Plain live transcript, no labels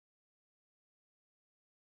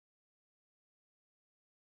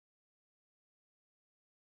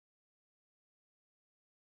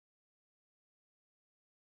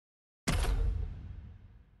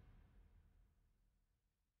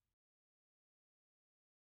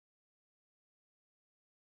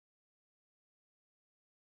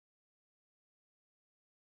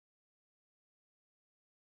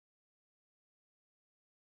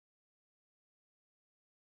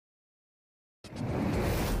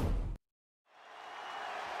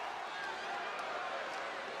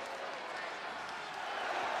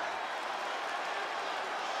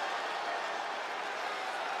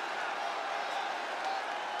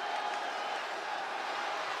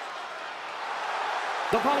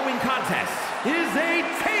The following contest is a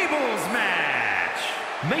tables match.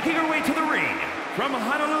 Making her way to the ring from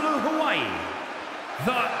Honolulu, Hawaii,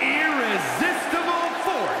 the Irresistible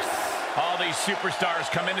Force. All these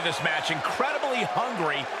superstars come into this match incredibly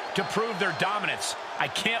hungry to prove their dominance. I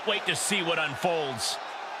can't wait to see what unfolds.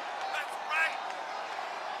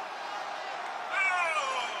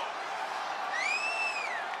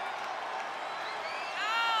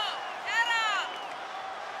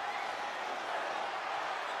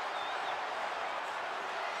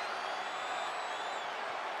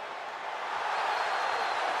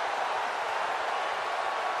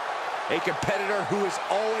 A competitor who is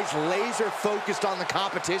always laser focused on the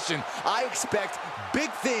competition. I expect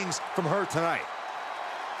big things from her tonight.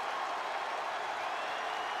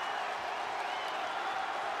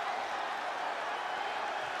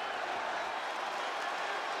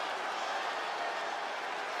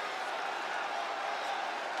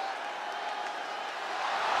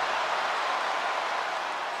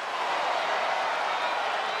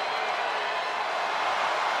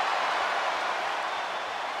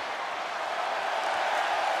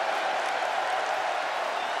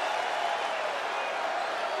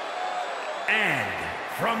 And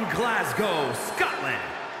from Glasgow, Scotland,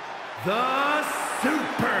 the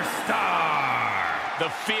Superstar. The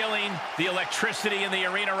feeling, the electricity in the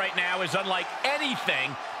arena right now is unlike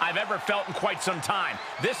anything I've ever felt in quite some time.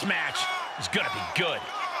 This match is going to be good.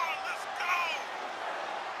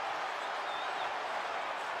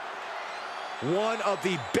 One of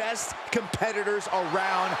the best competitors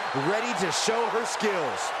around, ready to show her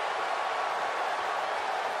skills.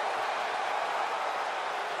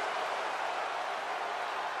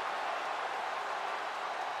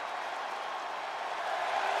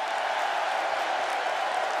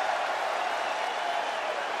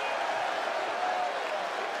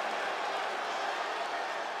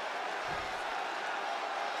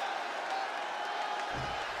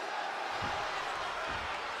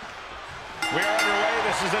 We are underway.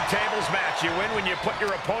 This is a tables match. You win when you put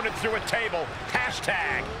your opponent through a table.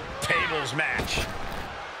 Hashtag tables match.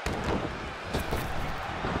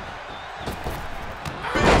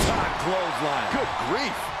 Big time clothesline. Good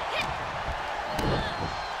grief.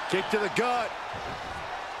 Kick to the gut.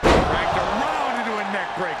 Dragged around into a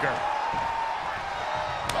neck breaker.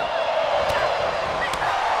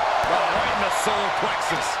 Right in the solar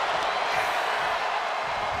plexus.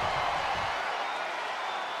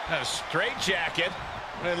 A straight jacket.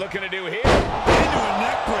 What are they looking to do here? Into a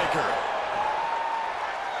neck breaker.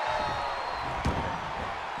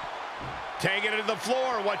 Taking it to the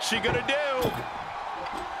floor. What's she gonna do?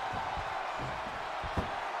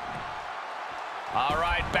 All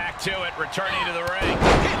right, back to it. Returning to the ring.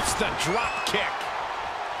 Hits the drop kick.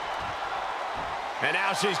 And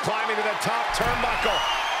now she's climbing to the top turnbuckle.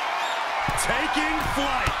 Taking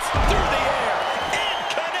flight. Through the air. And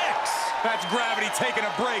connects. That's gravity taking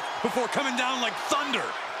a break before coming down like thunder.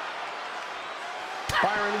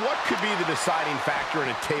 Byron, what could be the deciding factor in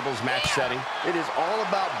a tables match setting? It is all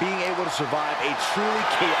about being able to survive a truly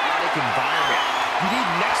chaotic environment. You need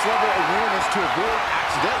next-level awareness to avoid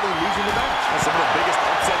accidentally losing the match. And some of the biggest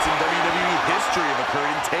upsets in WWE history have occurred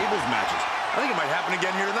in tables matches. I think it might happen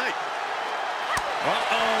again here tonight.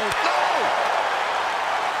 Uh-oh. No!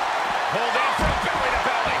 Pulled in from belly to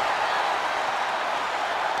belly.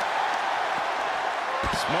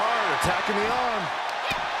 Smart, attacking the arm.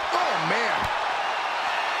 Oh, man.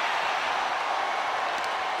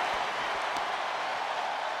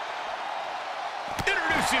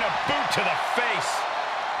 Introducing a boot to the face.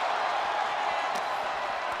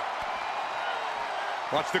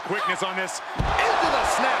 Watch the quickness on this. Into the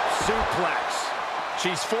snap suplex.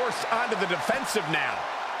 She's forced onto the defensive now.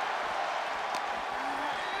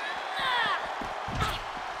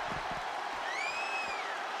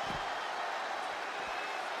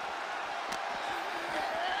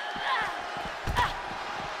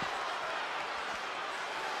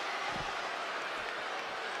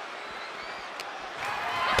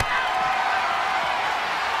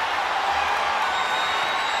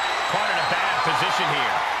 Position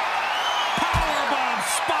here. Powerbomb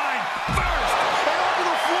spine first. And onto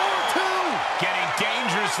the floor, too. Getting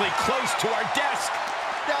dangerously close to our desk.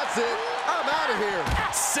 That's it. I'm out of here.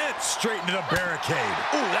 Sent straight into the barricade.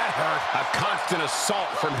 Ooh, that hurt. A constant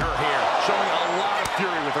assault from her here, showing a lot of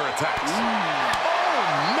fury with her attacks.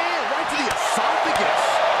 Oh, man, right to the esophagus.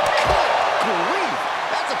 Good grief.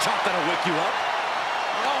 That's a chop that'll wake you up.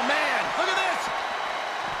 Oh, man, look at this.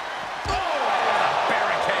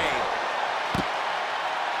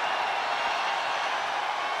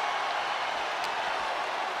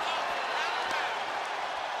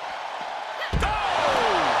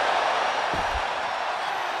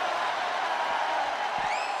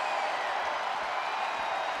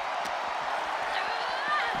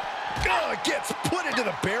 gets put into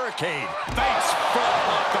the barricade. Face first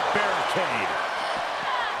off the barricade.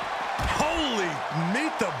 Holy,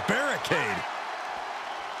 meet the barricade.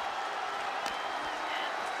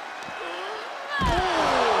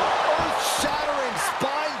 Earth-shattering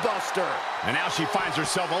spine buster. And now she finds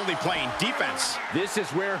herself only playing defense. This is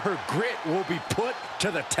where her grit will be put to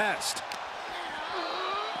the test.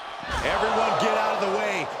 Everyone get out of the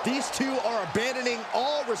way. These two are abandoning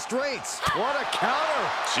all restraints. What a counter.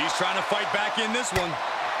 She's trying to fight back in this one.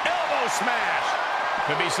 Elbow smash.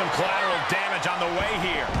 Could be some collateral damage on the way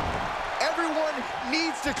here. Everyone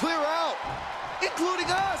needs to clear out, including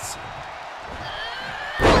us.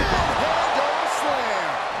 Handle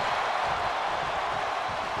slam.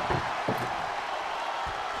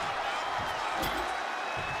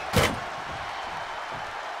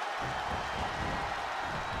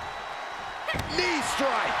 Knee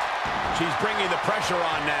strike. She's bringing the pressure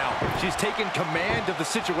on now. She's taking command of the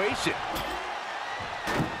situation.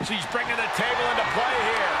 She's bringing the table into play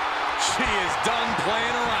here. She is done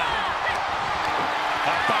playing around.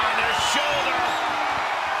 Up on the shoulder.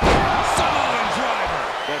 Samoan driver.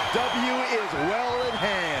 The W is well in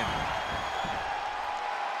hand.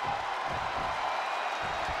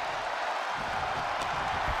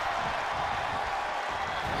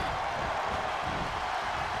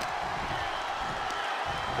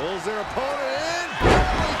 Pulls their opponent in.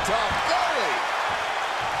 Belly to belly.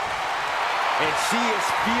 And she is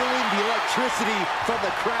feeling the electricity from the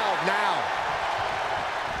crowd now.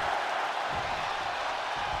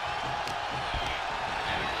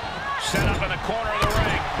 Set up in the corner of the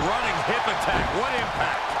ring. Running hip attack. What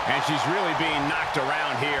impact. And she's really being knocked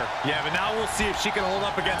around here. Yeah, but now we'll see if she can hold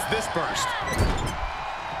up against this burst.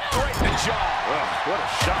 Right in the jaw. Ugh, what a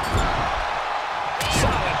shot.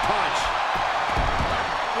 Solid punch.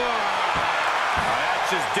 That's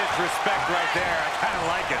just disrespect right there. I kind of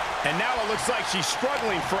like it. And now it looks like she's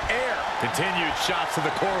struggling for air. Continued shots to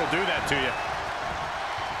the core will do that to you.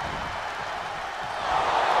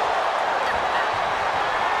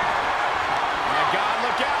 My God,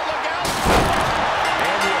 look out, look out!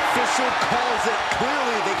 And the official calls it.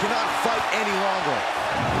 Clearly, they cannot fight any longer.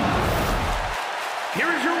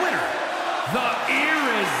 Here is your winner, the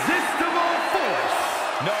Irresistible Force.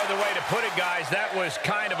 No other way to put it, guys. That was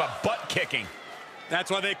kind of a butt kicking.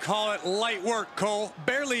 That's why they call it light work, Cole.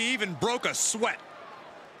 Barely even broke a sweat.